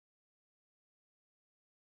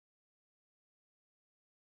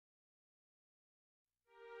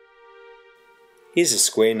Here's a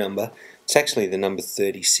square number. It's actually the number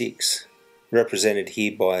 36, represented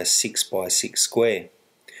here by a 6 by 6 square.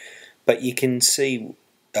 But you can see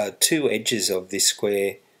two edges of this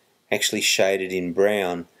square actually shaded in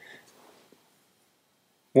brown.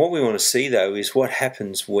 What we want to see though is what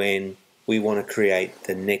happens when we want to create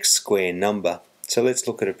the next square number. So let's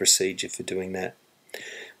look at a procedure for doing that.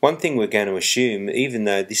 One thing we're going to assume, even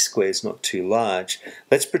though this square is not too large,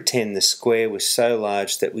 let's pretend the square was so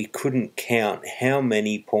large that we couldn't count how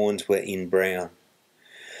many pawns were in brown.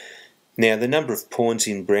 Now the number of pawns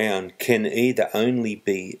in brown can either only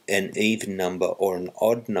be an even number or an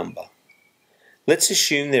odd number. Let's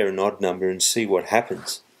assume they're an odd number and see what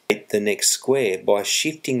happens. The next square by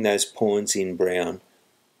shifting those pawns in brown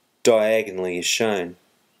diagonally as shown.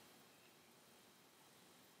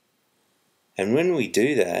 And when we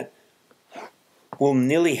do that, we'll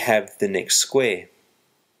nearly have the next square.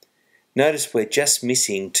 Notice we're just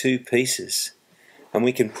missing two pieces, and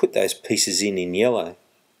we can put those pieces in yellow.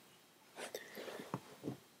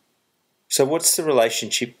 So what's the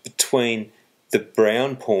relationship between the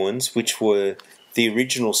brown pawns, which were the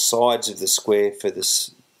original sides of the square for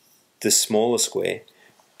the smaller square,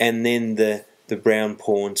 and then the brown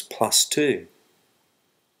pawns plus 2?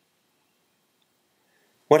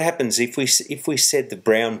 What happens if we said the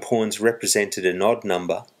brown pawns represented an odd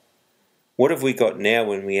number? What have we got now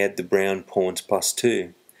when we add the brown pawns plus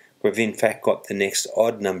 2? We've in fact got the next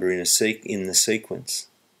odd number in the sequence.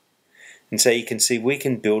 And so you can see we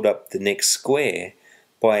can build up the next square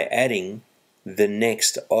by adding the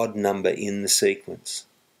next odd number in the sequence.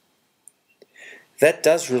 That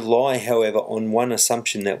does rely, however, on one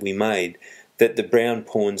assumption that we made, that the brown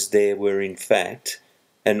pawns there were in fact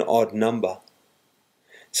an odd number.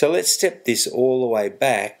 So let's step this all the way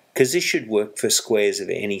back, because this should work for squares of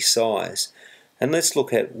any size. And let's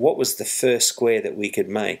look at what was the first square that we could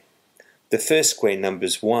make. The first square number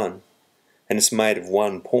is 1, and it's made of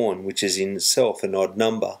 1 pawn, which is in itself an odd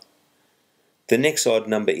number. The next odd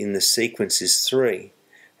number in the sequence is 3,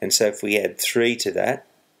 and so if we add 3 to that,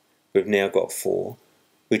 we've now got 4,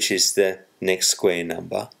 which is the next square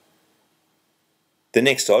number. The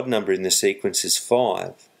next odd number in the sequence is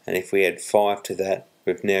 5, and if we add 5 to that,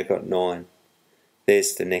 we've now got 9.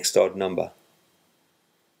 There's the next odd number.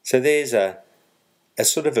 So there's a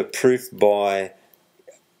sort of a proof by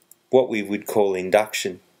what we would call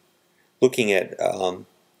induction, looking at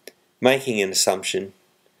making an assumption,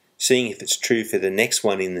 seeing if it's true for the next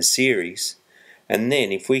one in the series, and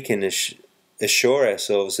then if we can assure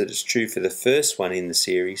ourselves that it's true for the first one in the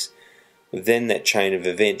series, then that chain of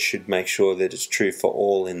events should make sure that it's true for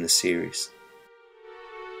all in the series.